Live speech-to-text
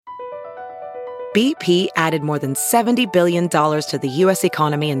BP added more than $70 billion to the U.S.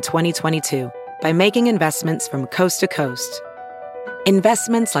 economy in 2022 by making investments from coast to coast.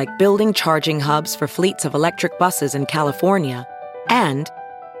 Investments like building charging hubs for fleets of electric buses in California and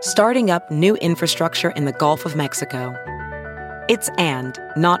starting up new infrastructure in the Gulf of Mexico. It's and,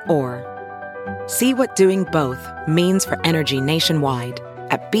 not or. See what doing both means for energy nationwide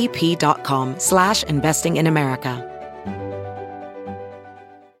at bp.com/investing in America.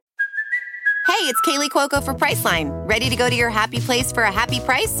 Hey, it's Kaylee Cuoco for Priceline. Ready to go to your happy place for a happy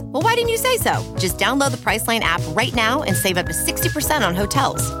price? Well, why didn't you say so? Just download the Priceline app right now and save up to 60% on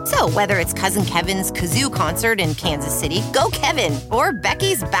hotels. So whether it's Cousin Kevin's Kazoo Concert in Kansas City, go Kevin, or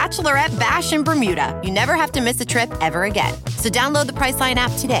Becky's Bachelorette Bash in Bermuda, you never have to miss a trip ever again. So download the Priceline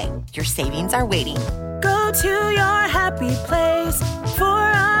app today. Your savings are waiting. Go to your happy place for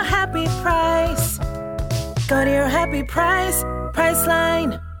a happy price. Go to your happy price,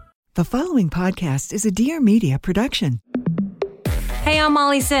 Priceline. The following podcast is a Dear Media production. Hey, I'm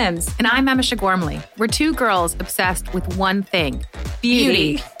Molly Sims. And I'm Emisha Gormley. We're two girls obsessed with one thing,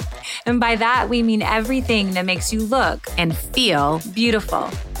 beauty. And by that, we mean everything that makes you look And feel beautiful.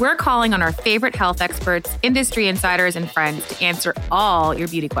 We're calling on our favorite health experts, industry insiders, and friends to answer all your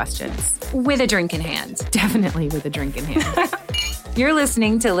beauty questions. With a drink in hand. Definitely with a drink in hand. You're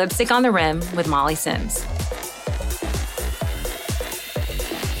listening to Lipstick on the Rim with Molly Sims.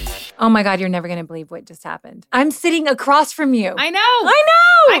 Oh my God, you're never going to believe what just happened. I'm sitting across from you. I know.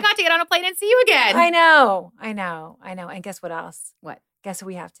 I got to get on a plane and see you again. I know. And guess what else? What? Guess who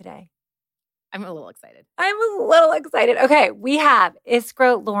we have today? I'm a little excited. Okay, we have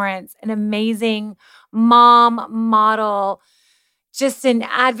Iskra Lawrence, an amazing mom, model, just an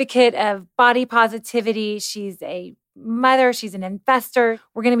advocate of body positivity. She's a mother. She's an investor.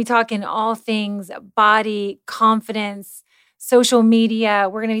 We're going to be talking all things body, confidence, social media.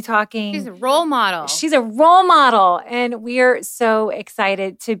 We're going to be talking. She's a role model. And we are so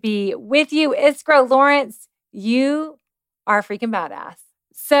excited to be with you. Iskra Lawrence, you are a freaking badass.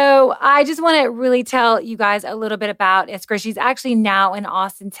 So I just want to really tell you guys a little bit about Iskra. She's actually now in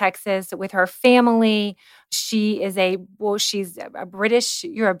Austin, Texas with her family. She's a British,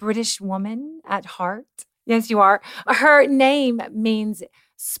 you're a British woman at heart. Yes, you are. Her name means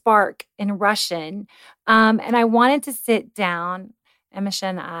spark in Russian. And I wanted to sit down. Emisha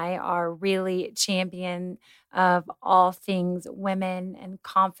and I are really champion of all things women and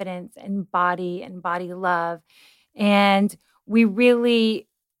confidence and body love. And we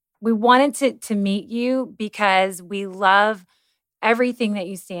wanted to meet you because we love everything that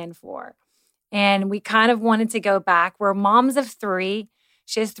you stand for. And we kind of wanted to go back. We're moms of three.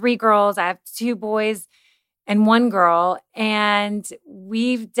 She has three girls. I have two boys and one girl. And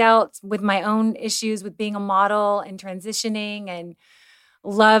we've dealt with my own issues with being a model and transitioning and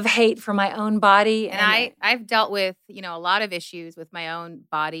love, hate for my own body. And I've dealt with, a lot of issues with my own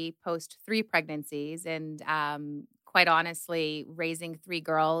body post 3 pregnancies. And quite honestly, raising 3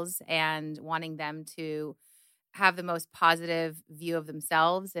 girls and wanting them to have the most positive view of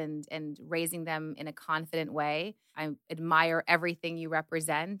themselves and raising them in a confident way. I admire everything you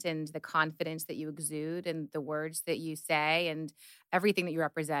represent and the confidence that you exude and the words that you say and everything that you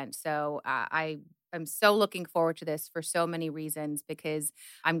represent. So I'm so looking forward to this for so many reasons because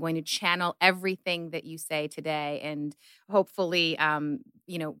I'm going to channel everything that you say today and hopefully,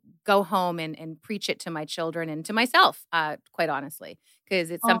 go home and preach it to my children and to myself, quite honestly, because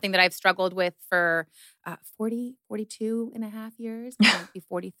it's something that I've struggled with for 42 and a half years. I'm going to be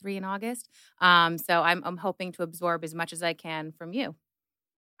 43 in August. So I'm hoping to absorb as much as I can from you.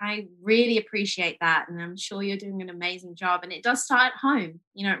 I really appreciate that. And I'm sure you're doing an amazing job. And it does start at home.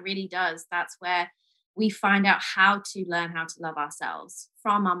 It really does. That's where we find out how to learn how to love ourselves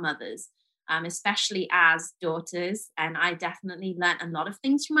from our mothers, especially as daughters. And I definitely learned a lot of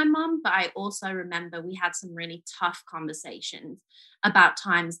things from my mom, but I also remember we had some really tough conversations about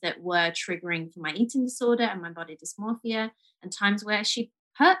times that were triggering for my eating disorder and my body dysmorphia and times where she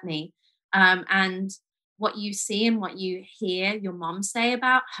hurt me. And what you see and what you hear your mom say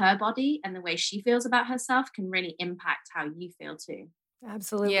about her body and the way she feels about herself can really impact how you feel too.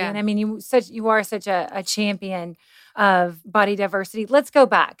 Absolutely. Yeah. And I mean, you are such a champion of body diversity. Let's go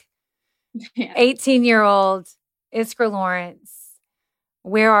back. Yeah. 18-year-old Iskra Lawrence,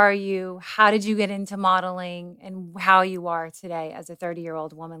 where are you? How did you get into modeling and how you are today as a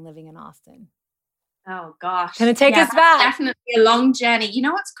 30-year-old woman living in Austin? Oh gosh. Can it take us back? Definitely a long journey. You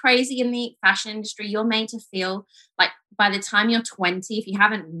know what's crazy in the fashion industry? You're made to feel like by the time you're 20, if you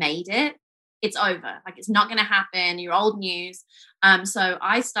haven't made it, it's over. Like it's not going to happen. You're old news. So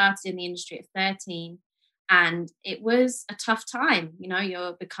I started in the industry at 13 and it was a tough time.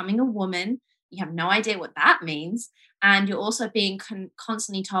 You're becoming a woman. you have no idea what that means. And you're also being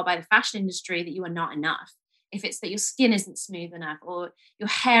constantly told by the fashion industry that you are not enough. If it's that your skin isn't smooth enough, or your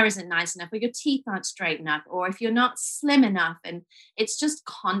hair isn't nice enough, or your teeth aren't straight enough, or if you're not slim enough, and it's just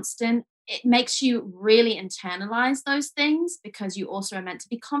constant. It makes you really internalize those things, because you also are meant to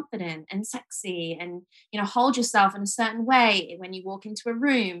be confident and sexy and, hold yourself in a certain way when you walk into a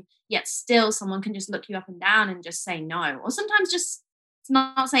room, yet still someone can just look you up and down and just say no, or sometimes just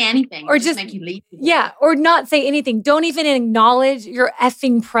not say anything, or just make you leave. Yeah, or not say anything. Don't even acknowledge your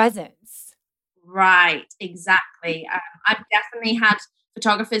effing presence. Right, exactly. I've definitely had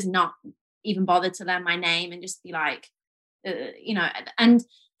photographers not even bother to learn my name and just be like, and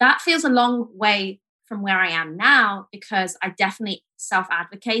that feels a long way from where I am now, because I definitely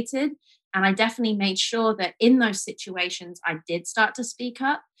self-advocated, and I definitely made sure that in those situations I did start to speak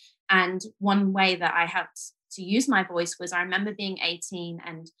up. And one way that I had to use my voice was, I remember being 18,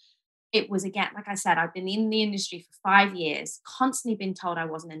 and it was, again, like I said, I've been in the industry for 5 years, constantly been told I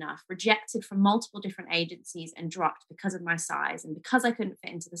wasn't enough, rejected from multiple different agencies and dropped because of my size and because I couldn't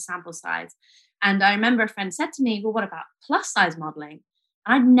fit into the sample size. And I remember a friend said to me, well, what about plus size modeling?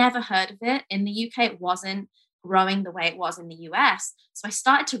 And I'd never heard of it. In the UK, it wasn't growing the way it was in the US. So I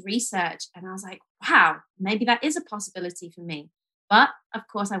started to research, and I was like, wow, maybe that is a possibility for me. But of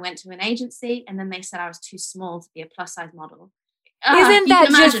course, I went to an agency, and then they said I was too small to be a plus size model. Isn't that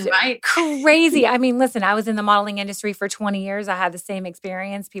imagine, just right? crazy? I mean, listen, I was in the modeling industry for 20 years. I had the same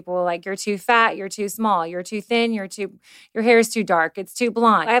experience. People were like, you're too fat, you're too small, you're too thin, your hair is too dark, it's too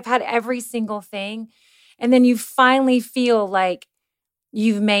blonde. I've had every single thing. And then you finally feel like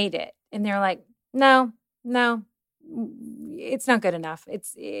you've made it. And they're like, no, it's not good enough.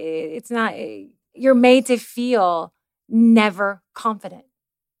 It's not, you're made to feel never confident.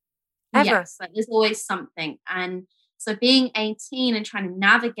 Ever. Yes, like there's always something. And so being 18 and trying to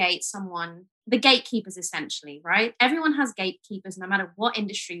navigate the gatekeepers, essentially, right? Everyone has gatekeepers, no matter what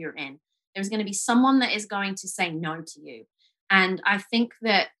industry you're in. There's going to be someone that is going to say no to you. And I think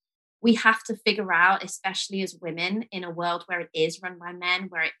that we have to figure out, especially as women, in a world where it is run by men,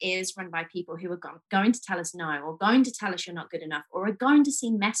 where it is run by people who are going to tell us no, or going to tell us you're not good enough, or are going to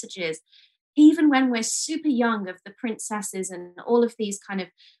send messages, even when we're super young, of the princesses and all of these kind of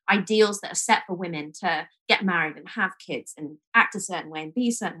ideals that are set for women to get married and have kids and act a certain way and be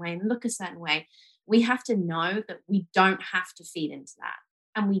a certain way and look a certain way. We have to know that we don't have to feed into that.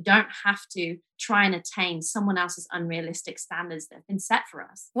 And we don't have to try and attain someone else's unrealistic standards that have been set for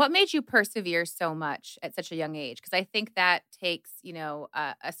us. What made you persevere so much at such a young age? Because I think that takes,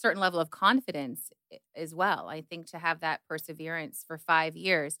 a certain level of confidence as well. I think to have that perseverance for 5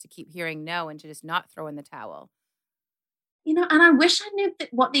 years, to keep hearing no and to just not throw in the towel. And I wish I knew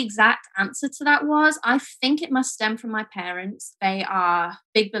what the exact answer to that was. I think it must stem from my parents. They are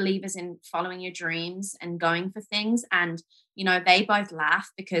big believers in following your dreams and going for things. And, they both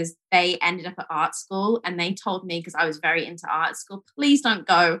laugh because they ended up at art school, and they told me, because I was very into art school, please don't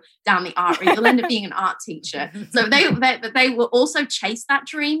go down the art route. You'll end up being an art teacher. So they will also chase that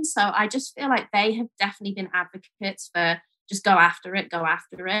dream. So I just feel like they have definitely been advocates for just go after it.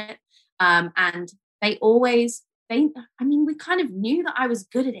 And they always, we kind of knew that I was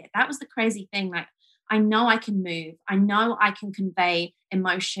good at it. That was the crazy thing. Like, I know I can move. I know I can convey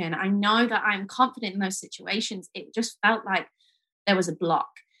emotion. I know that I'm confident in those situations. It just felt like there was a block.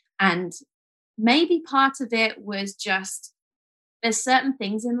 And maybe part of it was just, there's certain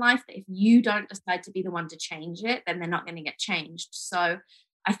things in life that if you don't decide to be the one to change it, then they're not going to get changed. So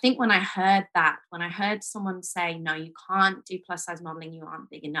I think when I heard someone say, no, you can't do plus size modeling, you aren't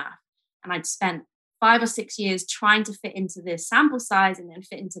big enough. And I'd spent 5 or 6 years trying to fit into this sample size and then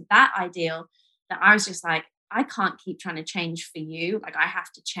fit into that ideal, that I was just like, I can't keep trying to change for you. Like, I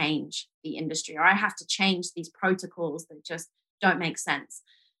have to change the industry, or I have to change these protocols that just don't make sense.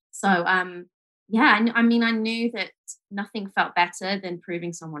 So, I knew that nothing felt better than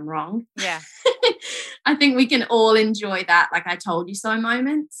proving someone wrong. Yeah. I think we can all enjoy that, like I told you so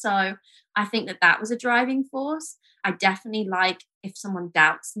moment. So I think that was a driving force. I definitely like if someone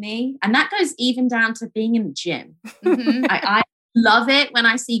doubts me. And that goes even down to being in the gym. Mm-hmm. I love it when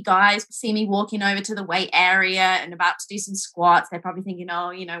I see guys see me walking over to the weight area and about to do some squats. They're probably thinking,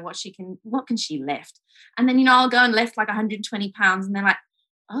 oh, what can she lift? And then, I'll go and lift like 120 pounds, and they're like,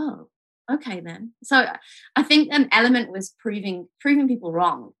 oh, okay then. So I think an element was proving people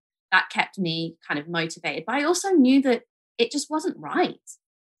wrong. That kept me kind of motivated. But I also knew that it just wasn't right.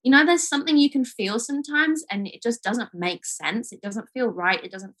 There's something you can feel sometimes and it just doesn't make sense. It doesn't feel right.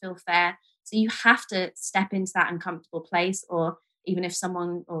 It doesn't feel fair. So you have to step into that uncomfortable place, or even if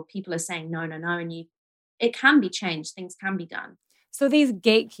someone or people are saying no, and it can be changed, things can be done. So these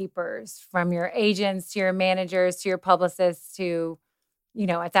gatekeepers, from your agents to your managers to your publicists to,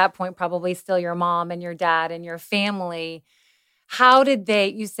 at that point, probably still your mom and your dad and your family, how did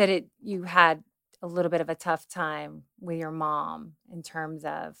you said you had a little bit of a tough time with your mom in terms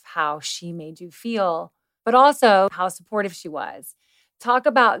of how she made you feel, but also how supportive she was. Talk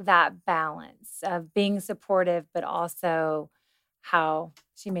about that balance of being supportive, but also how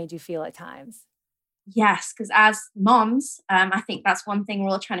she made you feel at times. Yes, because as moms, I think that's one thing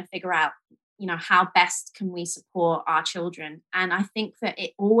we're all trying to figure out, how best can we support our children? And I think that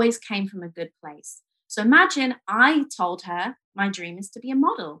it always came from a good place. So imagine I told her my dream is to be a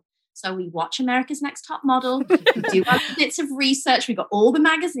model. So we watch America's Next Top Model, we do our bits of research, we got all the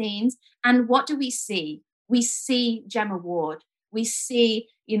magazines, and what do we see? We see Gemma Ward. We see,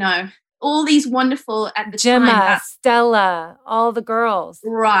 all these wonderful at the Gemma, time. Stella, all the girls.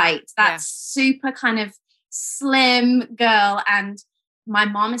 Right. That super kind of slim girl. And my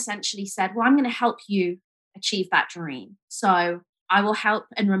mom essentially said, well, I'm going to help you achieve that dream. So I will help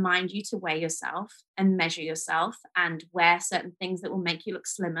and remind you to weigh yourself and measure yourself and wear certain things that will make you look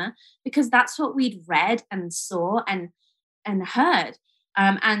slimmer, because that's what we'd read and saw and heard.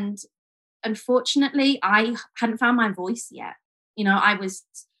 And unfortunately, I hadn't found my voice yet. I was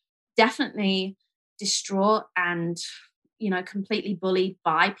definitely distraught and, completely bullied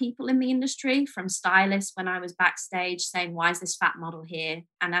by people in the industry, from stylists when I was backstage saying, why is this fat model here?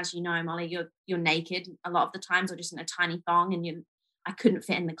 And as you know, Molly, you're naked a lot of the times, or just in a tiny thong, and I couldn't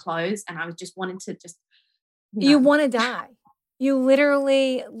fit in the clothes. And I was just wanting to You want to die. You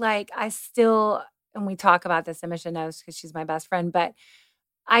literally, and we talk about this, and Misha knows because she's my best friend, but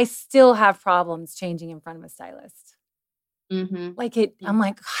I still have problems changing in front of a stylist. Mm-hmm. I'm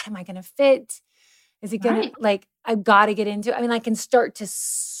like, God, am I going to fit? Is it going to, I've got to get into it. I can start to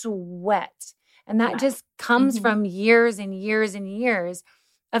sweat. And that just comes from years and years and years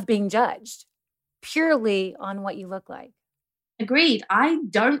of being judged purely on what you look like. Agreed. I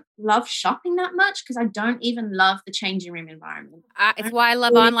don't love shopping that much because I don't even love the changing room environment. It's why I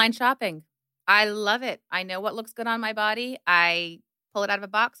love online shopping. I love it. I know what looks good on my body. I pull it out of a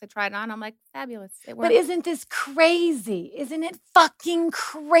box. I try it on. I'm like, fabulous. It works. But isn't this crazy? Isn't it fucking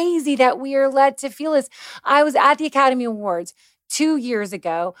crazy that we are led to feel this? I was at the Academy Awards 2 years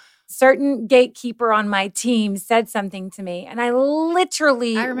ago. Certain gatekeeper on my team said something to me, and I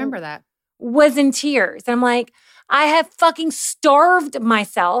remember that. Was in tears. And I'm like, I have fucking starved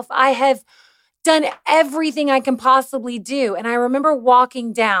myself. I have done everything I can possibly do. And I remember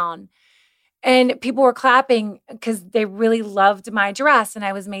walking down and people were clapping because they really loved my dress. And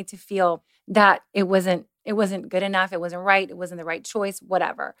I was made to feel that it wasn't good enough. It wasn't right. It wasn't the right choice,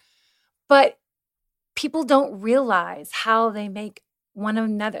 whatever. But people don't realize how they make one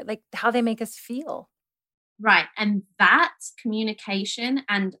another, how they make us feel. Right. And that's communication.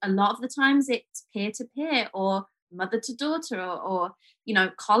 And a lot of the times it's peer-to-peer or mother to daughter or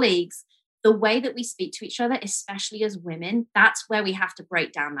colleagues. The way that we speak to each other, especially as women, that's where we have to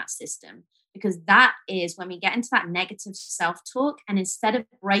break down that system. Because that is when we get into that negative self-talk, and instead of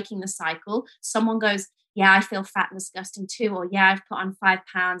breaking the cycle, someone goes, yeah, I feel fat and disgusting too, or yeah, I've put on 5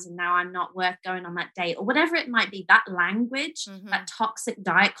 pounds and now I'm not worth going on that date, or whatever it might be. That language, that toxic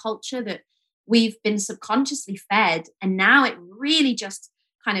diet culture that we've been subconsciously fed, and now it really just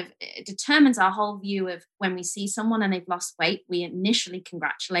kind of determines our whole view of when we see someone and they've lost weight, we initially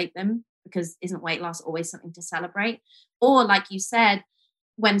congratulate them, because isn't weight loss always something to celebrate? Or like you said,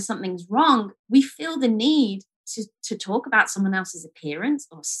 when something's wrong, we feel the need to talk about someone else's appearance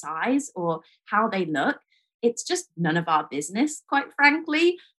or size or how they look. It's just none of our business, quite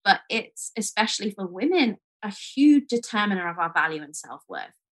frankly, but it's, especially for women, a huge determiner of our value and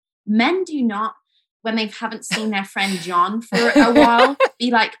self-worth. Men do not, when they haven't seen their friend John for a while,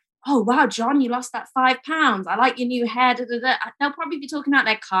 be like, oh, wow, John, you lost that 5 pounds. I like your new hair. Da, da, da. They'll probably be talking about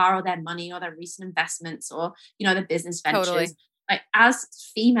their car or their money or their recent investments or, their business ventures. Totally. As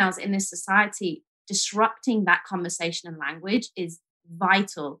females in this society, disrupting that conversation and language is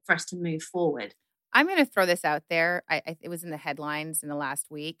vital for us to move forward. I'm going to throw this out there. It was in the headlines in the last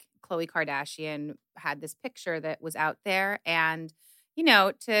week. Khloe Kardashian had this picture that was out there, and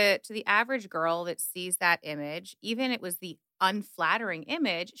to the average girl that sees that image, even it was the unflattering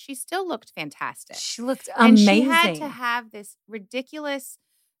image, she still looked fantastic. She looked amazing. And she had to have this ridiculous,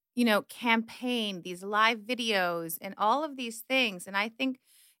 campaign, these live videos and all of these things. And I think,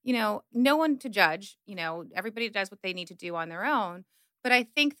 no one to judge, everybody does what they need to do on their own. But I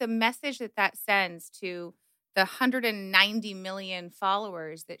think the message that sends to the 190 million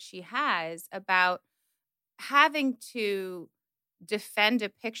followers that she has about having to defend a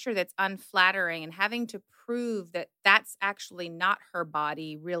picture that's unflattering and having to prove that that's actually not her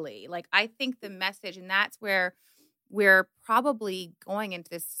body really. Like, I think the message, and that's where we're probably going into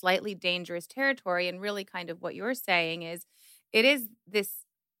this slightly dangerous territory, and really kind of what you're saying is it is this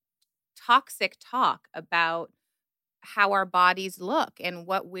toxic talk about how our bodies look and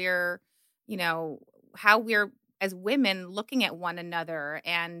what we're, how we're as women looking at one another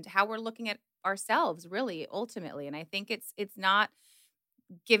and how we're looking at ourselves really ultimately. And I think it's not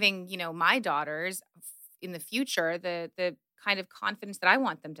giving, my daughters in the future the kind of confidence that I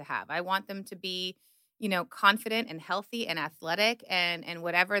want them to have. I want them to be, confident and healthy and athletic and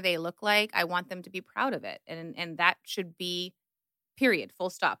whatever they look like, I want them to be proud of it. And that should be period,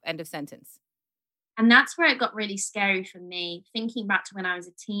 full stop, end of sentence. And that's where it got really scary for me, thinking back to when I was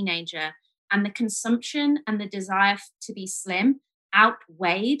a teenager, and the consumption and the desire to be slim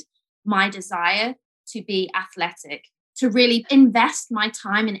outweighed my desire to be athletic, to really invest my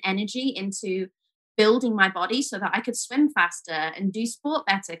time and energy into building my body so that I could swim faster and do sport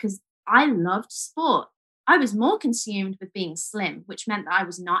better, because I loved sport. I was more consumed with being slim, which meant that I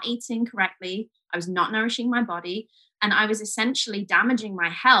was not eating correctly, I was not nourishing my body, and I was essentially damaging my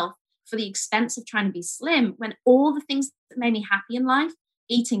health for the expense of trying to be slim, when all the things that made me happy in life,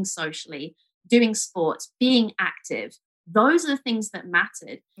 eating socially, doing sports, being active, those are the things that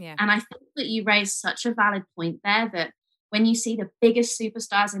mattered. Yeah. And I think that you raised such a valid point there, that when you see the biggest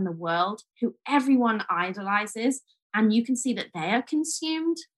superstars in the world who everyone idolizes, and you can see that they are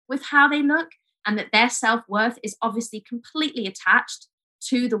consumed with how they look, and that their self-worth is obviously completely attached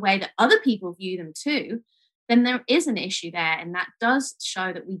to the way that other people view them too, then there is an issue there. And that does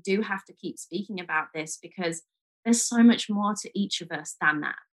show that we do have to keep speaking about this, because there's so much more to each of us than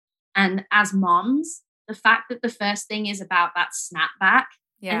that. And as moms, the fact that the first thing is about that snapback,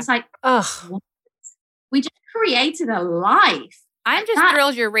 and it's like, what? We just created a life. I'm just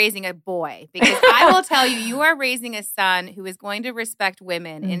thrilled you're raising a boy, because I will tell you, you are raising a son who is going to respect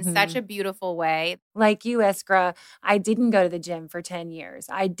women in such a beautiful way. Like you, Iskra, I didn't go to the gym for 10 years.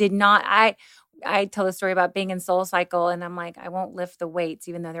 I did not. I tell the story about being in Soul Cycle, and I'm like, I won't lift the weights,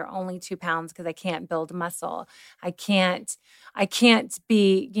 even though they're only 2 pounds, because I can't build muscle. I can't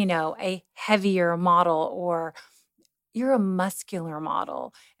be, a heavier model, or you're a muscular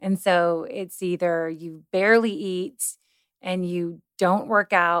model. And so it's either you barely eat and you don't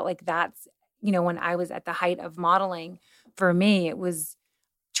work out. Like that's, when I was at the height of modeling, for me, it was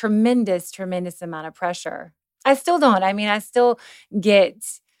tremendous amount of pressure. I still don't. I mean, I still get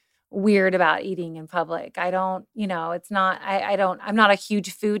weird about eating in public. I don't, it's not, I'm not a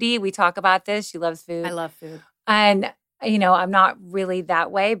huge foodie. We talk about this. She loves food. I love food. And, I'm not really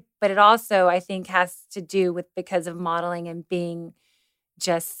that way, but it also, I think, has to do with because of modeling and being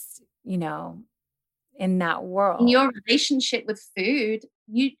just, in that world. In your relationship with food,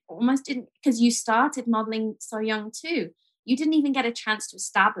 you almost didn't, because you started modeling so young too. You didn't even get a chance to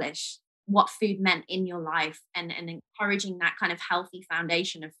establish what food meant in your life and encouraging that kind of healthy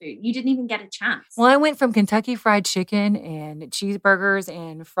foundation of food. You didn't even get a chance. Well, I went from Kentucky Fried Chicken and cheeseburgers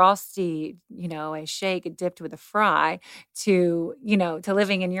and Frosty, a shake dipped with a fry, to, to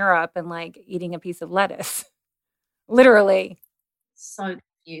living in Europe and like eating a piece of lettuce. Literally. So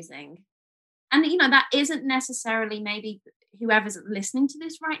confusing. And, that isn't necessarily, maybe whoever's listening to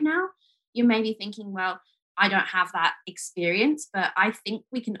this right now, you may be thinking, well, I don't have that experience, but I think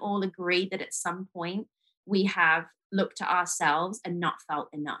we can all agree that at some point we have looked at ourselves and not felt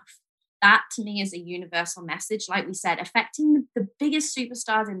enough. That to me is a universal message, like we said, affecting the biggest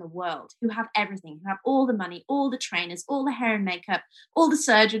superstars in the world who have everything, who have all the money, all the trainers, all the hair and makeup, all the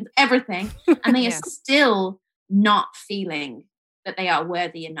surgeons, everything. And they are still not feeling that they are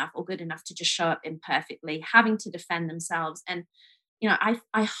worthy enough or good enough to just show up imperfectly, having to defend themselves. And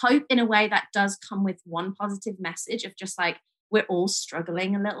I hope in a way that does come with one positive message of just like, we're all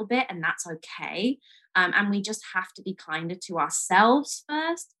struggling a little bit and that's okay. And we just have to be kinder to ourselves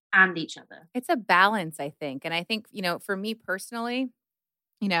first and each other. It's a balance, I think. And I think, for me personally,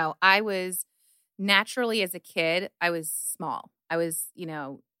 I was naturally as a kid, I was small. I was,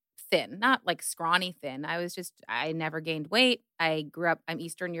 thin, not like scrawny thin. I never gained weight. I grew up, I'm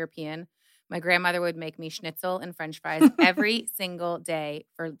Eastern European. My grandmother would make me schnitzel and French fries every single day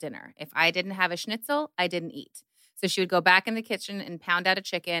for dinner. If I didn't have a schnitzel, I didn't eat. So she would go back in the kitchen and pound out a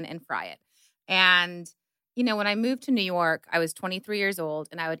chicken and fry it. And, when I moved to New York, I was 23 years old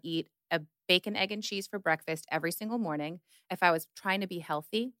and I would eat a bacon, egg, and cheese for breakfast every single morning. If I was trying to be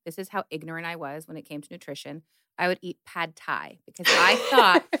healthy, this is how ignorant I was when it came to nutrition, I would eat pad thai because I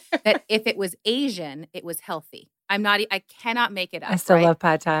thought that if it was Asian, it was healthy. I cannot make it up. I still love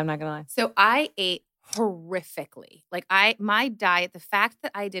pad thai. I'm not going to lie. So I ate horrifically. Like my diet, the fact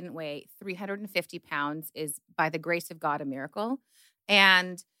that I didn't weigh 350 pounds is by the grace of God, a miracle.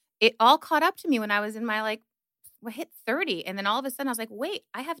 And it all caught up to me when I was in my hit 30. And then all of a sudden I was like, wait,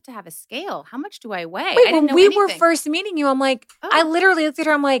 I have to have a scale. How much do I weigh? Wait, I didn't know we anything. were first meeting you, I'm like, I literally looked at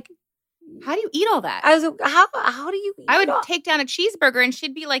her, I'm like, how do you eat all that? I was like, how do you eat I would all? take down a cheeseburger and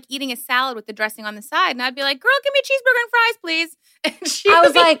she'd be like eating a salad with the dressing on the side. And I'd be like, girl, give me a cheeseburger and fries, please. And she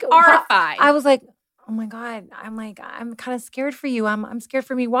was like horrified. I was like, oh my God. I'm like, I'm kind of scared for you. I'm scared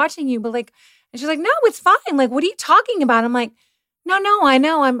for me watching you. But like, and she's like, no, it's fine. Like, what are you talking about? I'm like, no, I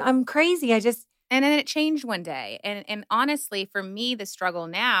know. I'm crazy. And then it changed one day. And honestly, for me, the struggle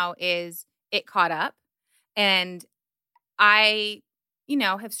now is it caught up. And I,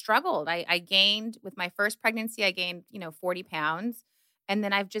 have struggled. I gained, with my first pregnancy, I gained, 40 pounds. And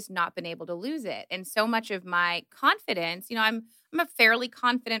then I've just not been able to lose it. And so much of my confidence, I'm a fairly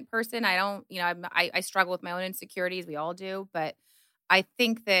confident person. I don't, I struggle with my own insecurities. We all do. But I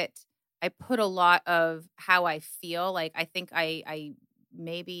think that I put a lot of how I feel. Like, I think I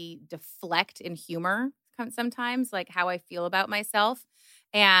maybe deflect in humor sometimes, like how I feel about myself.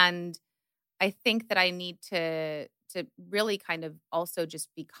 And I think that I need to really kind of also just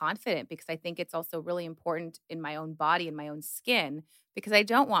be confident, because I think it's also really important in my own body and my own skin, because I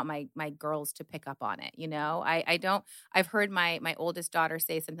don't want my girls to pick up on it. I don't, I've heard my oldest daughter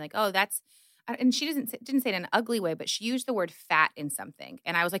say something like, oh, that's, and she didn't say it in an ugly way, but she used the word fat in something.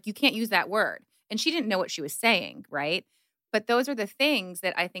 And I was like, you can't use that word. And she didn't know what she was saying. Right. But those are the things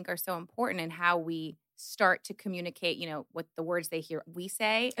that I think are so important in how we start to communicate, what the words they hear we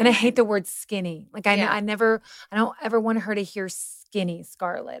say. And I hate the word skinny. Like I don't ever want her to hear skinny,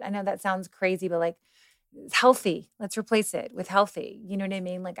 Scarlett. I know that sounds crazy, but like, it's healthy. Let's replace it with healthy. You know what I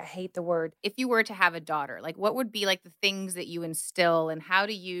mean? Like, I hate the word. If you were to have a daughter, like, what would be like the things that you instill, and how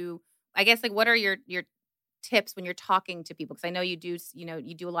do you, I guess, like, what are your tips when you're talking to people? Because I know you do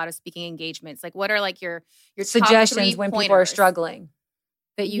a lot of speaking engagements. Like, what are like your suggestions when people are struggling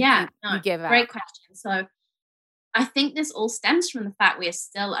that you give out? Great question. So I think this all stems from the fact we are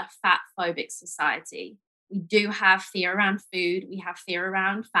still a fat phobic society. We do have fear around food. We have fear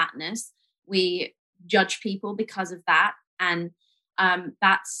around fatness. We judge people because of that. And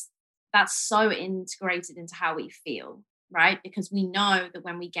that's so integrated into how we feel, right? Because we know that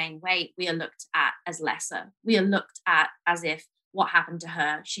when we gain weight, we are looked at as lesser. We are looked at as if, what happened to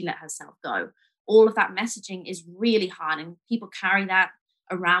her? She let herself go. All of that messaging is really hard, and people carry that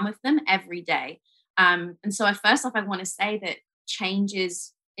around with them every day. And so first off, I want to say that change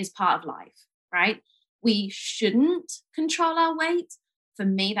is part of life, right? We shouldn't control our weight. For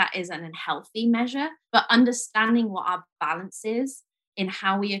me, that is an unhealthy measure, but understanding what our balance is in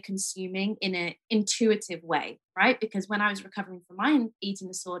how we are consuming in an intuitive way, right? Because when I was recovering from my eating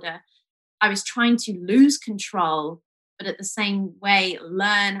disorder, I was trying to lose control, but at the same way,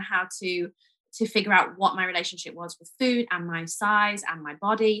 learn how to figure out what my relationship was with food and my size and my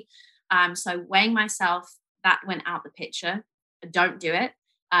body. So weighing myself, that went out the picture. Don't do it.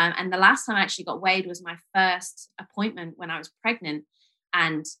 And the last time I actually got weighed was my first appointment when I was pregnant.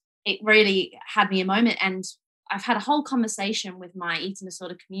 And it really had me a moment. And I've had a whole conversation with my eating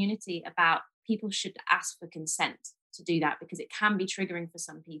disorder community about people should ask for consent to do that, because it can be triggering for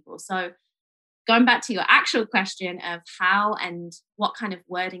some people. So going back to your actual question of how and what kind of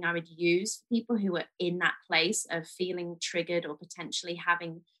wording I would use for people who are in that place of feeling triggered or potentially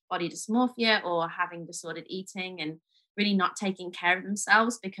having body dysmorphia or having disordered eating and really not taking care of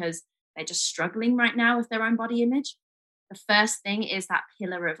themselves because they're just struggling right now with their own body image. The first thing is that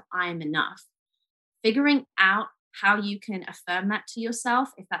pillar of I am enough. Figuring out how you can affirm that to yourself,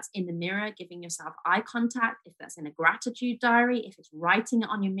 if that's in the mirror, giving yourself eye contact, if that's in a gratitude diary, if it's writing it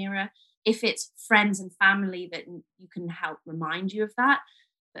on your mirror, if it's friends and family that you can help remind you of that.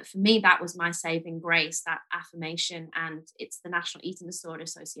 But for me, that was my saving grace, that affirmation. And it's the National Eating Disorder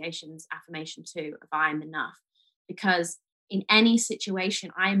Association's affirmation too, of I am enough. Because in any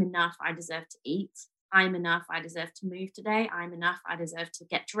situation, I am enough, I deserve to eat. I am enough, I deserve to move today. I am enough, I deserve to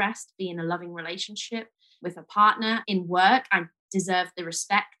get dressed, be in a loving relationship with a partner. In work, I deserve the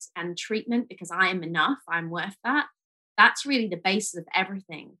respect and treatment because I am enough, I'm worth that. That's really the basis of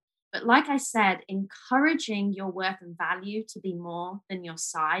everything. But like I said, encouraging your worth and value to be more than your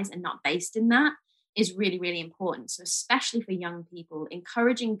size and not based in that is really, really important. So especially for young people,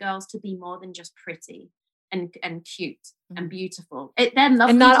 encouraging girls to be more than just pretty and cute and beautiful. They're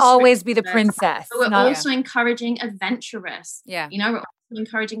lovely, and not always be the princess. But we're also encouraging adventurous. Yeah. We're also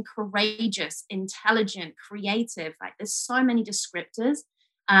encouraging courageous, intelligent, creative. Like there's so many descriptors.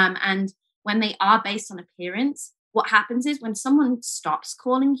 And when they are based on appearance, what happens is when someone stops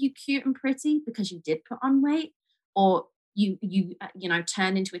calling you cute and pretty because you did put on weight, or you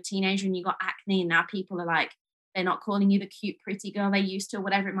turned into a teenager and you got acne and now people are like, they're not calling you the cute, pretty girl they used to, or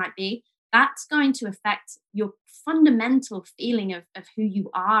whatever it might be, that's going to affect your fundamental feeling of who you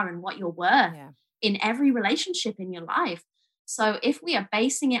are and what you're worth in every relationship in your life. So if we are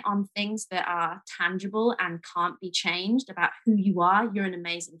basing it on things that are tangible and can't be changed about who you are, you're an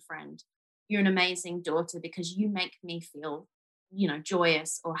amazing friend. You're an amazing daughter because you make me feel,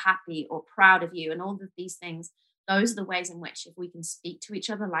 joyous or happy or proud of you. And all of these things, those are the ways in which if we can speak to each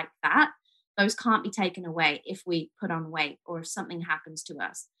other like that, those can't be taken away if we put on weight or if something happens to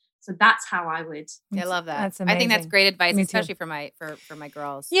us. So that's how I would. I love that. That's amazing. I think that's great advice, Me especially too. for my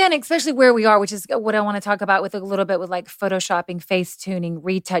girls. Yeah, and especially where we are, which is what I want to talk about with a little bit with like photoshopping, face tuning,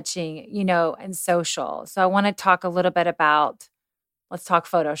 retouching, and social. So I want to talk a little bit about, let's talk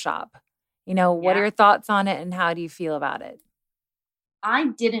Photoshop. What are your thoughts on it and how do you feel about it? I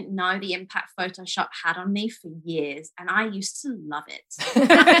didn't know the impact Photoshop had on me for years, and I used to love it.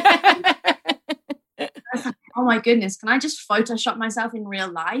 I was like, oh my goodness, can I just Photoshop myself in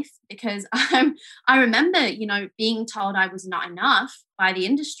real life? Because I remember, being told I was not enough by the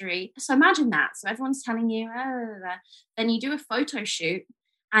industry. So imagine that. So everyone's telling you, then you do a photo shoot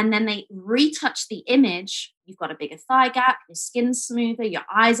and then they retouch the image. You've got a bigger thigh gap, your skin's smoother, your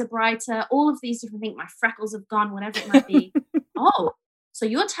eyes are brighter, all of these different things. My freckles have gone, whatever it might be. Oh, so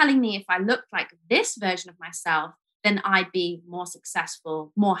you're telling me if I looked like this version of myself, then I'd be more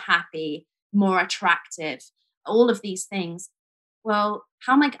successful, more happy, more attractive, all of these things. Well,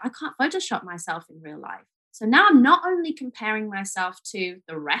 I can't Photoshop myself in real life. So now I'm not only comparing myself to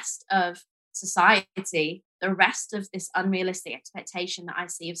the rest of society, the rest of this unrealistic expectation that I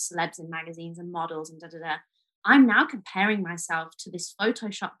see of celebs in magazines and models and I'm now comparing myself to this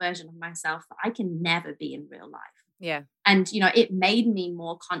Photoshop version of myself that I can never be in real life. Yeah. And, it made me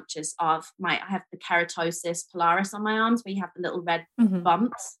more conscious of I have the keratosis pilaris on my arms where you have the little red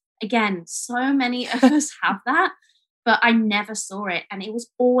bumps. Again, so many of us have that, but I never saw it. And it was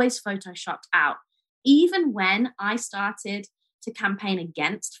always Photoshopped out. Even when I started to campaign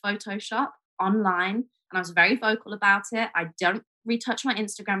against Photoshop online, and I was very vocal about it, I don't retouch my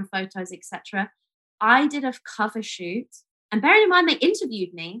Instagram photos, etc. I did a cover shoot. And bearing in mind, they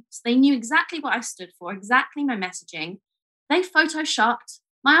interviewed me, so they knew exactly what I stood for, exactly my messaging. They Photoshopped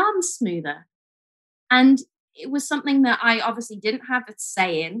my arms smoother. And it was something that I obviously didn't have a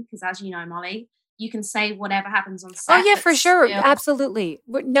say in, because as you know, Molly, you can say whatever happens on set. Oh yeah, for sure. Absolutely.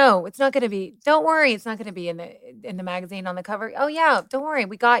 No, it's not going to be, don't worry, it's not going to be in the magazine on the cover. Oh yeah, don't worry,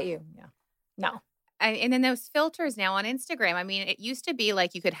 we got you. Yeah. No. And then those filters now on Instagram. I mean, it used to be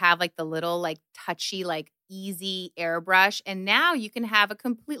like you could have like the little like touchy, like easy airbrush. And now you can have a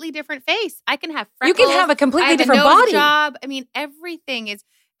completely different face. I can have freckles. You can have a completely different nose body. Job. I mean, everything is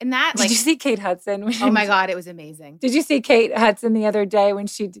in that. Did you see Kate Hudson? Oh my God, it was amazing. Did you see Kate Hudson the other day when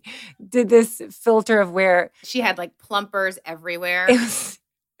she did this filter of where she had like plumpers everywhere?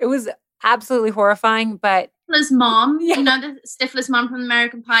 It was absolutely horrifying, but Stifler's mom, the Stifler's mom from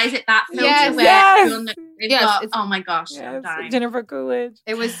American Pie, is it that filter oh my gosh, I'm dying. Jennifer Coolidge.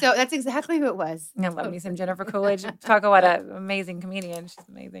 It was that's exactly who it was. I love me some Jennifer Coolidge. Talk about an amazing comedian. She's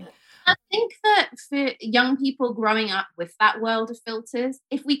amazing. I think that for young people growing up with that world of filters,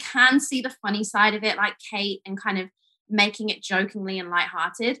 if we can see the funny side of it, like Kate, and kind of making it jokingly and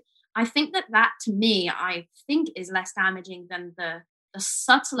lighthearted, I think that to me, I think is less damaging than the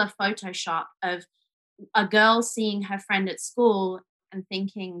subtler Photoshop of a girl seeing her friend at school and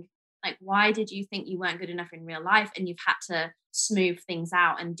thinking, like, why did you think you weren't good enough in real life? And you've had to smooth things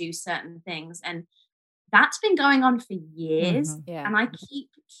out and do certain things. And that's been going on for years. Mm-hmm. Yeah. And I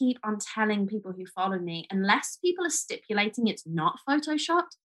keep on telling people who follow me, unless people are stipulating it's not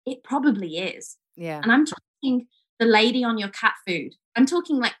Photoshopped, it probably is. Yeah. And I'm talking the lady on your cat food. I'm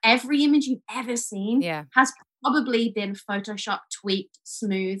talking like every image you've ever seen has probably been Photoshopped, tweaked,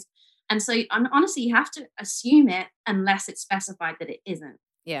 smooth. And so honestly, you have to assume it unless it's specified that it isn't.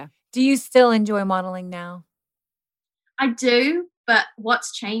 Yeah. Do you still enjoy modeling now? I do, but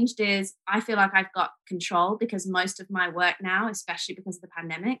what's changed is I feel like I've got control because most of my work now, especially because of the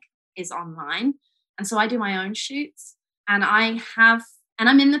pandemic, is online. And so I do my own shoots and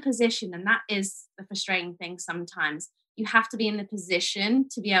I'm in the position, and that is the frustrating thing sometimes. You have to be in the position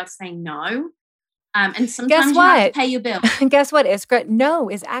to be able to say no. And sometimes you have to pay your bill. Guess what, Iskra? No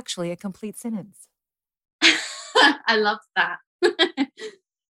is actually a complete sentence. I love that.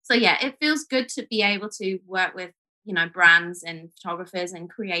 So yeah, it feels good to be able to work with, brands and photographers and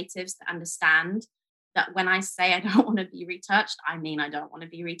creatives that understand that when I say I don't want to be retouched, I mean I don't want to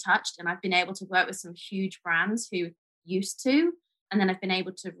be retouched. And I've been able to work with some huge brands who used to, and then I've been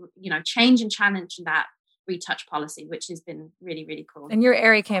able to, change and challenge that retouch policy, which has been really, really cool. And your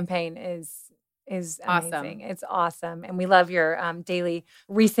Airy campaign is amazing. Awesome. It's awesome. And we love your daily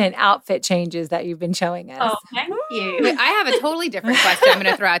recent outfit changes that you've been showing us. Oh, thank you. Wait, I have a totally different question I'm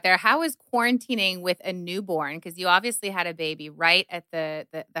going to throw out there. How is quarantining with a newborn? Because you obviously had a baby right at the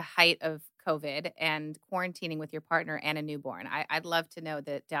height of COVID, and quarantining with your partner and a newborn. I'd love to know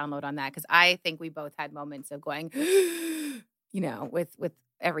the download on that, because I think we both had moments of going, with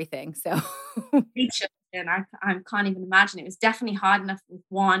everything. So and I can't even imagine. It was definitely hard enough with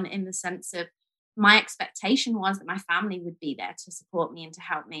one, in the sense of my expectation was that my family would be there to support me and to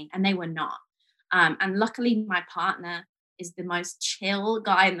help me, and they were not. And luckily, my partner is the most chill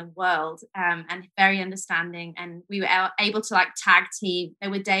guy in the world, and very understanding. And we were able to tag team.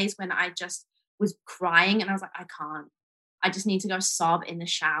 There were days when I just was crying and I was like, I just need to go sob in the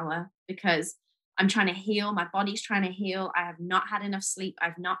shower because I'm trying to heal. My body's trying to heal. I have not had enough sleep.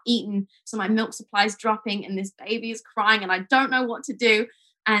 I've not eaten. So my milk supply is dropping and this baby is crying and I don't know what to do.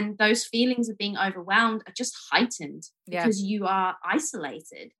 And those feelings of being overwhelmed are just heightened because you are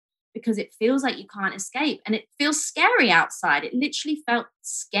isolated, because it feels like you can't escape, and it feels scary outside. It literally felt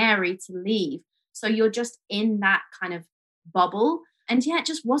scary to leave. So you're just in that kind of bubble. And it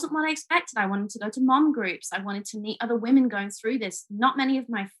just wasn't what I expected. I wanted to go to mom groups. I wanted to meet other women going through this. Not many of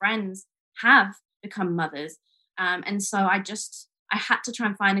my friends have become mothers. And so I had to try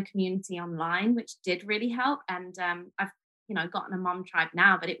and find a community online, which did really help. And I've, gotten a mom tribe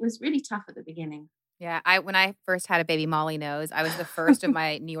now, but it was really tough at the beginning. Yeah, when I first had a baby, Molly knows, I was the first of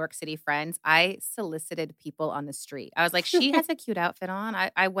my New York City friends. I solicited people on the street. I was like, she has a cute outfit on.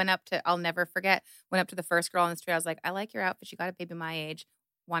 I went up to, I'll never forget, went up to the first girl on the street. I was like, I like your outfit. You got a baby my age.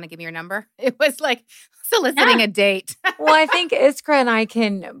 Want to give me your number? It was like soliciting a date. Well, I think Iskra and I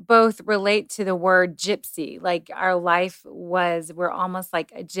can both relate to the word gypsy. Like our life we're almost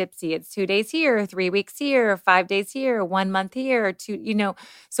like a gypsy. It's 2 days here, 3 weeks here, 5 days here, 1 month here,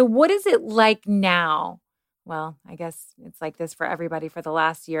 So what is it like now? Well, I guess it's like this for everybody for the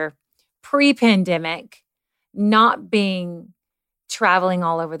last year, pre-pandemic, not being traveling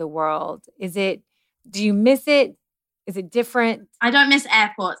all over the world. Do you miss it? Is it different? I don't miss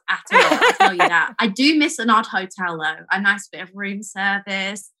airports at all, I'll tell you that. I do miss an odd hotel, though. A nice bit of room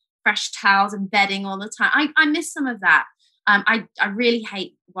service, fresh towels and bedding all the time. I miss some of that. I really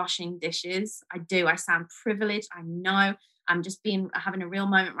hate washing dishes. I do. I sound privileged. I know. I'm just having a real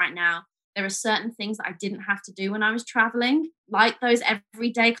moment right now. There are certain things that I didn't have to do when I was traveling, like those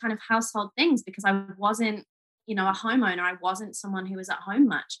everyday kind of household things, because I wasn't, a homeowner. I wasn't someone who was at home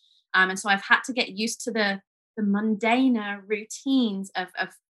much. And so I've had to get used to the mundaner routines of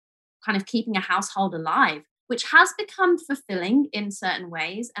kind of keeping a household alive, which has become fulfilling in certain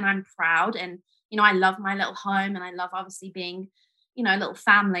ways. And I'm proud. And, I love my little home and I love obviously being, a little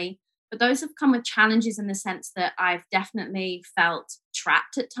family. But those have come with challenges in the sense that I've definitely felt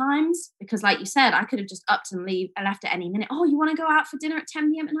trapped at times because, like you said, I could have just upped and left at any minute. Oh, you want to go out for dinner at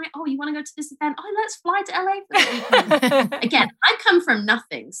 10 p.m. at night? Oh, you want to go to this event? Oh, let's fly to LA for the weekend. Again, I come from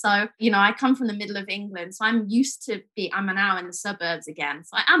nothing. So, I come from the middle of England. So I'm used to I'm now in the suburbs again.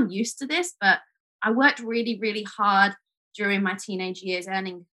 So I am used to this, but I worked really, really hard during my teenage years,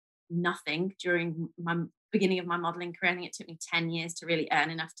 earning nothing during my beginning of my modeling career. I think it took me 10 years to really earn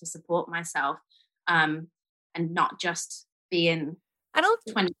enough to support myself, and not just being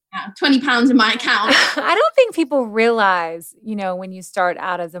 20 pounds in my account. I don't think people realize, when you start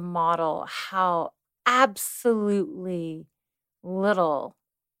out as a model, how absolutely little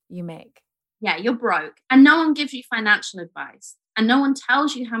you make. Yeah, you're broke. And no one gives you financial advice. And no one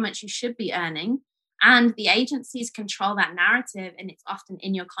tells you how much you should be earning. And the agencies control that narrative. And it's often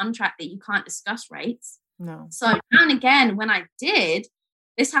in your contract that you can't discuss rates. No. So now and again, when I did,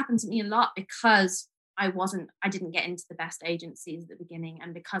 this happened to me a lot because I didn't get into the best agencies at the beginning.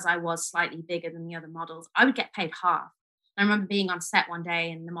 And because I was slightly bigger than the other models, I would get paid half. I remember being on set one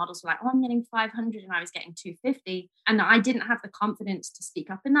day and the models were like, oh, I'm getting 500 and I was getting 250. And I didn't have the confidence to speak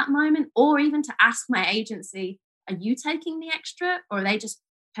up in that moment or even to ask my agency, are you taking the extra or are they just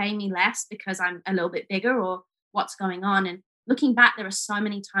paying me less because I'm a little bit bigger or what's going on? And looking back, there are so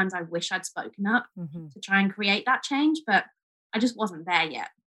many times I wish I'd spoken up to try and create that change, but I just wasn't there yet.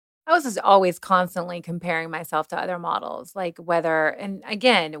 I was just always constantly comparing myself to other models, and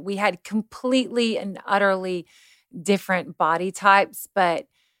again, we had completely and utterly different body types, but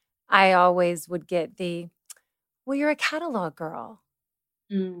I always would get you're a catalog girl.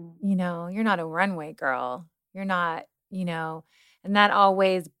 You're not a runway girl. You're not, and that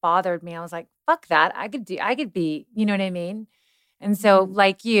always bothered me. I was like, fuck that. I could be, you know what I mean? And so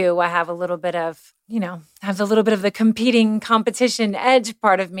like you, I have a little bit of, the competing competition edge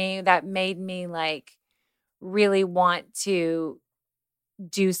part of me that made me like really want to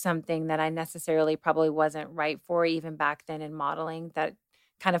do something that I necessarily probably wasn't right for even back then in modeling, that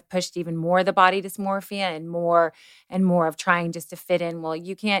kind of pushed even more the body dysmorphia and more of trying just to fit in. Well,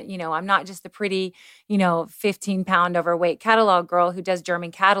 you can't, I'm not just the pretty, 15-pound overweight catalog girl who does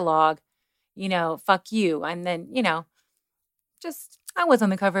German catalog, fuck you. And then, just, I was on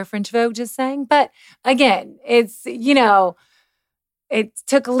the cover of French Vogue, just saying. But again, it's, it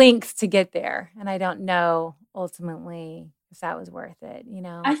took lengths to get there. And I don't know ultimately if that was worth it,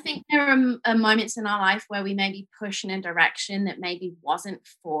 I think there are moments in our life where we maybe push in a direction that maybe wasn't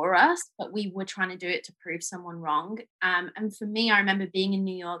for us, but we were trying to do it to prove someone wrong. And for me, I remember being in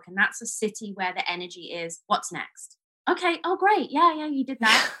New York, and that's a city where the energy is, what's next? Okay, oh, great. Yeah, you did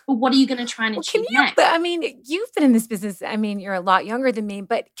that. But what are you going to try and achieve next? But I mean, you've been in this business. I mean, you're a lot younger than me,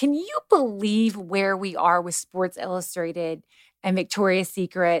 but can you believe where we are with Sports Illustrated and Victoria's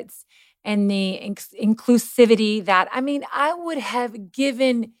Secrets and the inclusivity that, I mean, I would have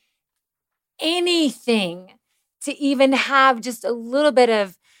given anything to even have just a little bit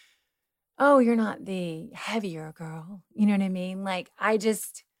of, oh, you're not the heavier girl. You know what I mean? Like, I do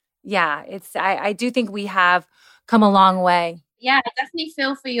think we have come a long way. Yeah, I definitely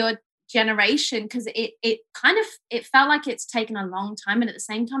feel for your generation, because it felt like it's taken a long time. And at the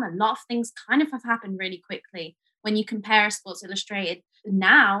same time, a lot of things kind of have happened really quickly. When you compare Sports Illustrated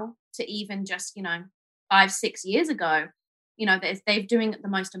now to even just, 5-6 years ago, they're doing the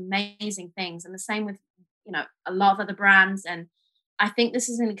most amazing things. And the same with, a lot of other brands. And I think this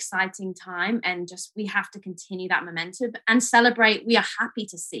is an exciting time, and just we have to continue that momentum and celebrate. We are happy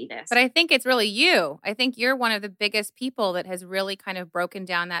to see this. But I think it's really you. I think you're one of the biggest people that has really kind of broken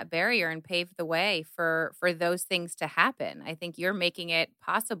down that barrier and paved the way for those things to happen. I think you're making it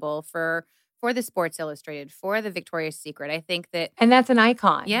possible for the Sports Illustrated, for the Victoria's Secret. I think that... And that's an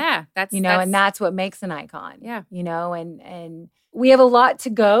icon. Yeah. That's and that's what makes an icon. Yeah. And we have a lot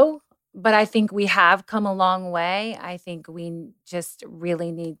to go, but I think we have come a long way. I think we just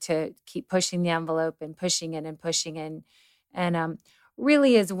really need to keep pushing the envelope and pushing it and pushing it. And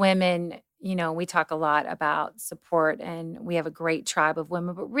really as women, we talk a lot about support, and we have a great tribe of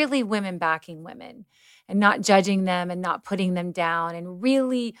women, but really women backing women and not judging them and not putting them down, and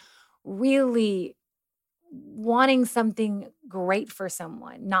really wanting something great for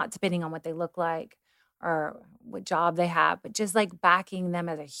someone, not depending on what they look like or what job they have, but just like backing them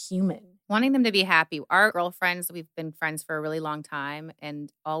as a human. Wanting them to be happy. Our girlfriends, we've been friends for a really long time,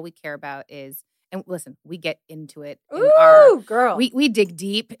 and all we care about is, and listen, we get into it. Girl. We dig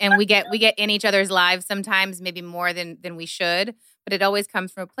deep, and we get in each other's lives sometimes, maybe more than we should. But it always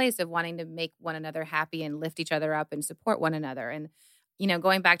comes from a place of wanting to make one another happy and lift each other up and support one another. And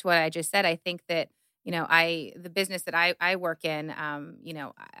going back to what I just said, I think that, the business that I work in,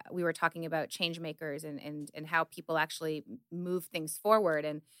 we were talking about change makers and how people actually move things forward.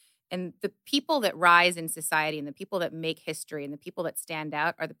 And the people that rise in society and the people that make history and the people that stand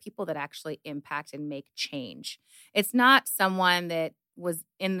out are the people that actually impact and make change. It's not someone that was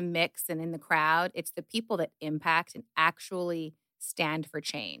in the mix and in the crowd. It's the people that impact and actually stand for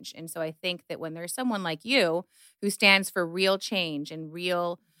change. And so I think that when there's someone like you who stands for real change and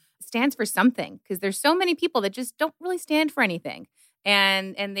stands for something, because there's so many people that just don't really stand for anything.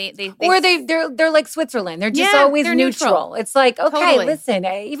 And they're like Switzerland. They're just always neutral. It's like, okay, Totally. Listen,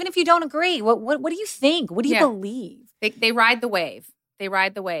 even if you don't agree, what do you think? What do you believe? They ride the wave. They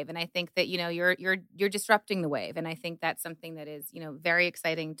ride the wave. And I think that, you're disrupting the wave. And I think that's something that is, very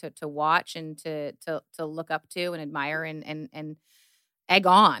exciting to watch and to look up to and admire and egg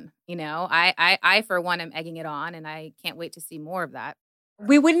on. I for one am egging it on, and I can't wait to see more of that.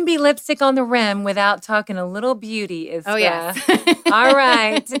 We wouldn't be lipstick on the rim without talking a little beauty, Iskra. Oh, yes. All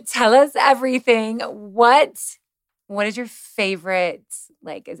right. Tell us everything. What is your favorite?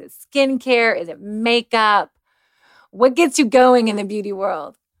 Like, is it skincare? Is it makeup? What gets you going in the beauty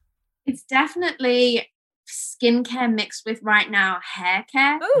world? It's definitely skincare mixed with, right now, hair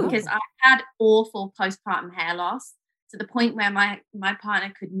care. Ooh. Because I've had awful postpartum hair loss to the point where my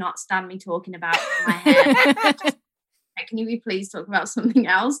partner could not stand me talking about my hair. Can you please talk about something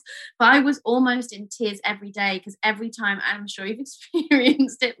else? But I was almost in tears every day, because every time, I'm sure you've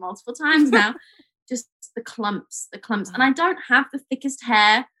experienced it multiple times now, just the clumps. And I don't have the thickest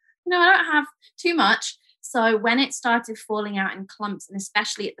hair. I don't have too much. So when it started falling out in clumps, and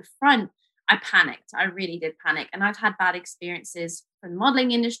especially at the front, I panicked. I really did panic. And I've had bad experiences from the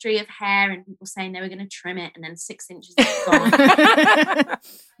modeling industry of hair and people saying they were going to trim it and then 6 inches is gone.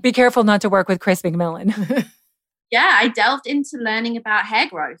 Be careful not to work with Chris McMillan. Yeah, I delved into learning about hair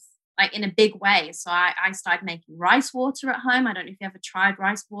growth, like in a big way. So I started making rice water at home. I don't know if you ever tried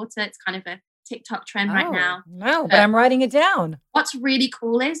rice water. It's kind of a TikTok trend right now. No, but I'm writing it down. What's really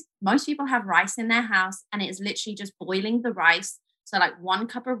cool is most people have rice in their house and it is literally just boiling the rice. So like 1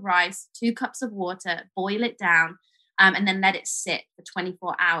 cup of rice, 2 cups of water, boil it down, and then let it sit for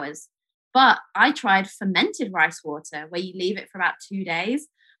 24 hours. But I tried fermented rice water where you leave it for about 2 days.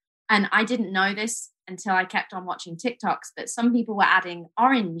 And I didn't know this until I kept on watching TikToks, but some people were adding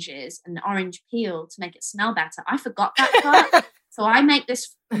oranges and orange peel to make it smell better. I forgot that part. So I make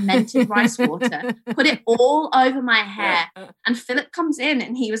this fermented rice water, put it all over my hair. And Philip comes in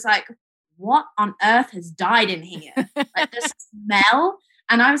and he was like, what on earth has died in here? Like the smell.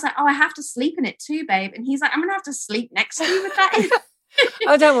 And I was like, oh, I have to sleep in it too, babe. And he's like, I'm going to have to sleep next to you with that.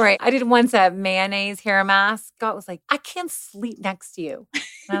 Oh, don't worry. I did once a mayonnaise hair mask. God was like, I can't sleep next to you.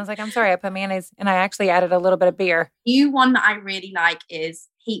 And I was like, I'm sorry. I put mayonnaise and I actually added a little bit of beer. New one that I really like is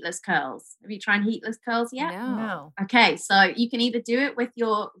heatless curls. Have you tried heatless curls yet? No. Okay. So you can either do it with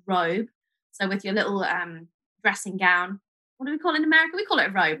your robe. So with your little dressing gown. What do we call it in America? We call it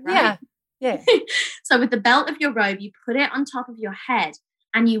a robe, right? Yeah. So with the belt of your robe, you put it on top of your head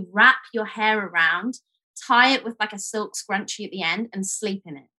and you wrap your hair around, tie it with like a silk scrunchie at the end and sleep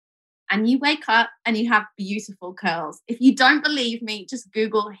in it. And you wake up and you have beautiful curls. If you don't believe me, just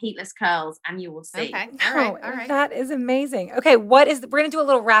Google heatless curls and you will see. Okay. All right. That is amazing. Okay. We're going to do a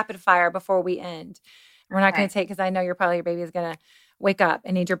little rapid fire before we end. We're not going to take, because I know your baby is going to wake up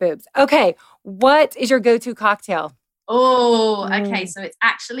and need your boobs. Okay. What is your go-to cocktail? Oh, okay. So it's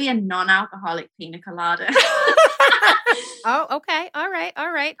actually a non-alcoholic pina colada. Oh, okay. All right.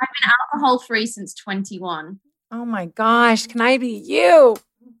 I've been alcohol-free since 21. Oh my gosh. Can I be you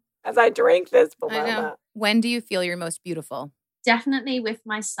as I drink this? I know. When do you feel your most beautiful? Definitely with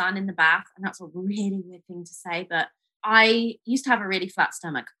my son in the bath. And that's a really weird thing to say, but I used to have a really flat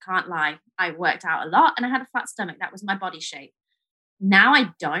stomach. Can't lie. I worked out a lot and I had a flat stomach. That was my body shape. Now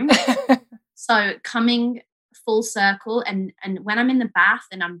I don't. So coming full circle and when I'm in the bath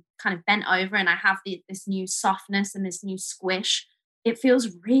and I'm kind of bent over and I have this new softness and this new squish, it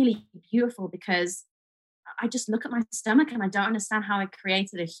feels really beautiful because I just look at my stomach and I don't understand how I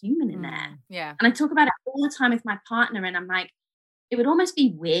created a human in there. Yeah. And I talk about it all the time with my partner and I'm like, it would almost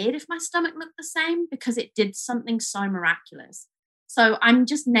be weird if my stomach looked the same because it did something so miraculous. So I'm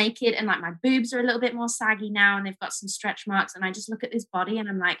just naked and like my boobs are a little bit more saggy now and they've got some stretch marks and I just look at this body and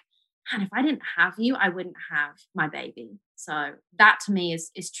I'm like, man, if I didn't have you, I wouldn't have my baby. So that to me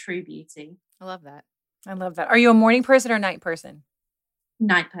is true beauty. I love that. I love that. Are you a morning person or night person?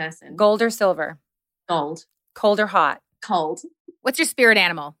 Night person. Gold or silver? Gold. Cold or hot? Cold. What's your spirit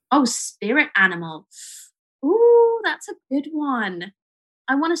animal? Oh, spirit animal. Ooh, that's a good one.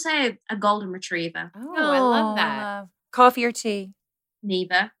 I want to say a golden retriever. Oh, I love that. Coffee or tea?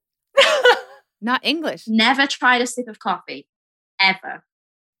 Neither. Not English. Never tried a sip of coffee. Ever.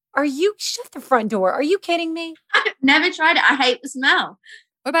 Shut the front door. Are you kidding me? Never tried it. I hate the smell.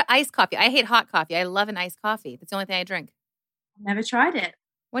 What about iced coffee? I hate hot coffee. I love an iced coffee. That's the only thing I drink. Never tried it.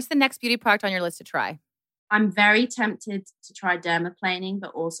 What's the next beauty product on your list to try? I'm very tempted to try dermaplaning,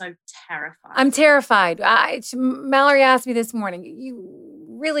 but also terrified. I'm terrified. Mallory asked me this morning, you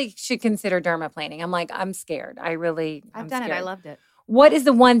really should consider dermaplaning. I'm like, I'm scared. I've done it. I loved it. What is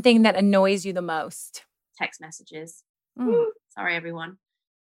the one thing that annoys you the most? Text messages. Mm. Sorry, everyone.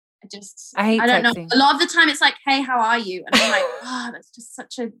 I hate don't texting. know. A lot of the time it's like, hey, how are you? And I'm like, oh, that's just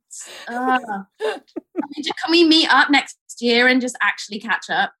such a... Can we meet up next year and just actually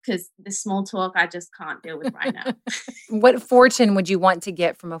catch up? Because the small talk I just can't deal with right now. What fortune would you want to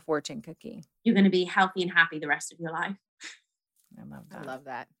get from a fortune cookie? You're going to be healthy and happy the rest of your life. I love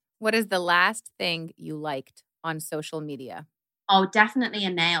that. What is the last thing you liked on social media? Oh, definitely a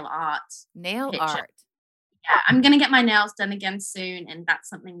nail art. Nail picture. art. Yeah, I'm going to get my nails done again soon. And that's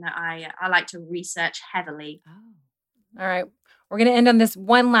something that I like to research heavily. Oh. All right. We're going to end on this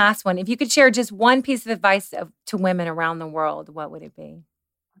one last one. If you could share just one piece of advice to women around the world, what would it be?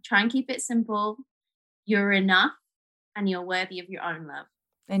 I'll try and keep it simple. You're enough and you're worthy of your own love.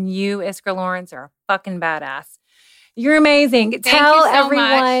 And you, Iskra Lawrence, are a fucking badass. You're amazing. Thank Tell you so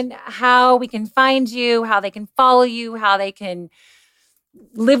everyone much. how we can find you, how they can follow you, how they can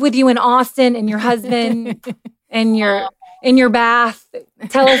live with you in Austin and your husband and in your bath.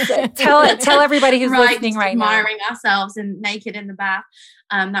 Tell everybody who's listening right now. Admiring ourselves and naked in the bath.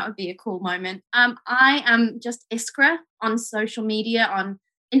 That would be a cool moment. I am just Iskra on social media, on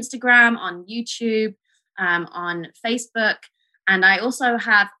Instagram, on YouTube, on Facebook. And I also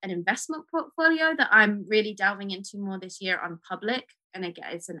have an investment portfolio that I'm really delving into more this year on Public. And again,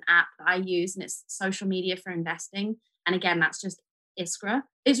 it's an app that I use, and it's social media for investing. And again, that's just Iskra.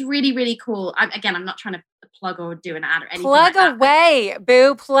 It's really, really cool. I'm not trying to plug or do an ad or anything. Plug like away,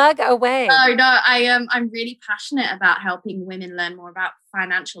 boo. Plug away. No, I'm really passionate about helping women learn more about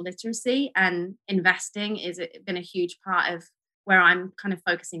financial literacy, and investing is been a huge part of where I'm kind of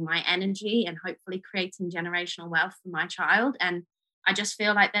focusing my energy and hopefully creating generational wealth for my child. And I just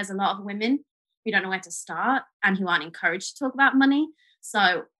feel like there's a lot of women who don't know where to start and who aren't encouraged to talk about money.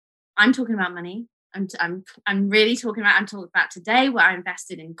 So I'm talking about money. I'm really talking about today, where I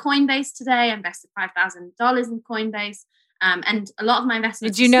invested in Coinbase today. I invested $5,000 in Coinbase. And a lot of my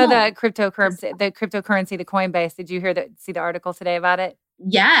investments. Did you know the cryptocurrency, the Coinbase? Did you see the article today about it?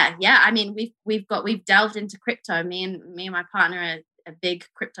 Yeah. I mean, we've delved into crypto. Me and my partner are big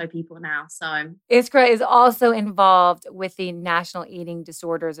crypto people now. So Iskra is also involved with the National Eating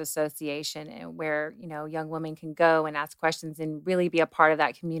Disorders Association, where young women can go and ask questions and really be a part of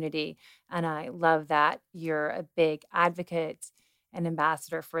that community. And I love that you're a big advocate and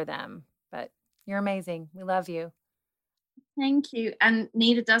ambassador for them. But you're amazing. We love you. Thank you. And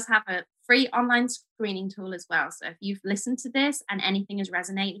Nita does have a free online screening tool as well. So if you've listened to this and anything has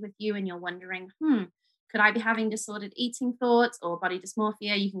resonated with you and you're wondering, could I be having disordered eating thoughts or body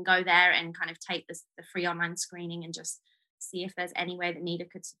dysmorphia, you can go there and kind of take the free online screening and just see if there's any way that Nita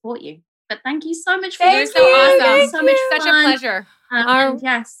could support you. But thank you so much for You're so awesome. So much Such fun. a pleasure. And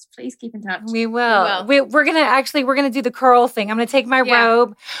yes, please keep in touch. We will. We're gonna do the curl thing. I'm gonna take my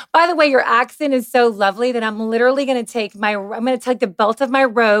robe. By the way, your accent is so lovely that I'm literally gonna take the belt of my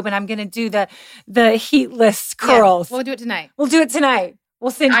robe and I'm gonna do the heatless curls. Yeah, we'll do it tonight.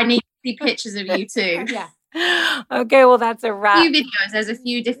 We'll send. I need to see pictures of you too. Yeah. Okay, well that's a wrap. A few videos. There's a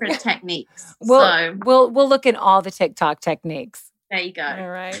few different techniques. We'll look at all the TikTok techniques. There you go. All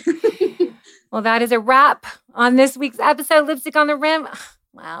right. Well, that is a wrap on this week's episode, Lipstick on the Rim.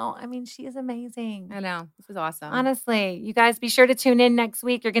 Wow. I mean, she is amazing. I know. This was awesome. Honestly, you guys be sure to tune in next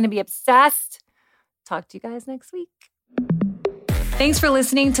week. You're going to be obsessed. Talk to you guys next week. Thanks for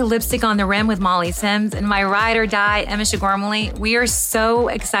listening to Lipstick on the Rim with Molly Sims and my ride or die, Emma Shagormally. We are so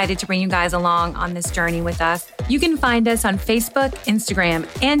excited to bring you guys along on this journey with us. You can find us on Facebook, Instagram,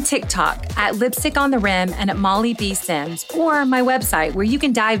 and TikTok at Lipstick on the Rim and at Molly B. Sims, or my website where you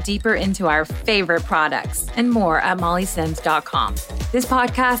can dive deeper into our favorite products and more at mollysims.com. This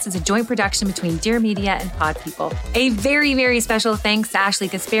podcast is a joint production between Dear Media and Pod People. A very, very special thanks to Ashley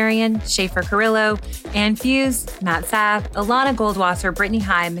Kasparian, Schaefer Carrillo, Ann Fuse, Matt Sav, Alana Goldwasser, Brittany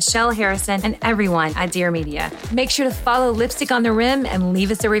High, Michelle Harrison, and everyone at Dear Media. Make sure to follow Lipstick on the Rim and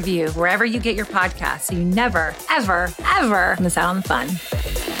leave us a review wherever you get your podcasts so you never, ever, ever miss out on the fun.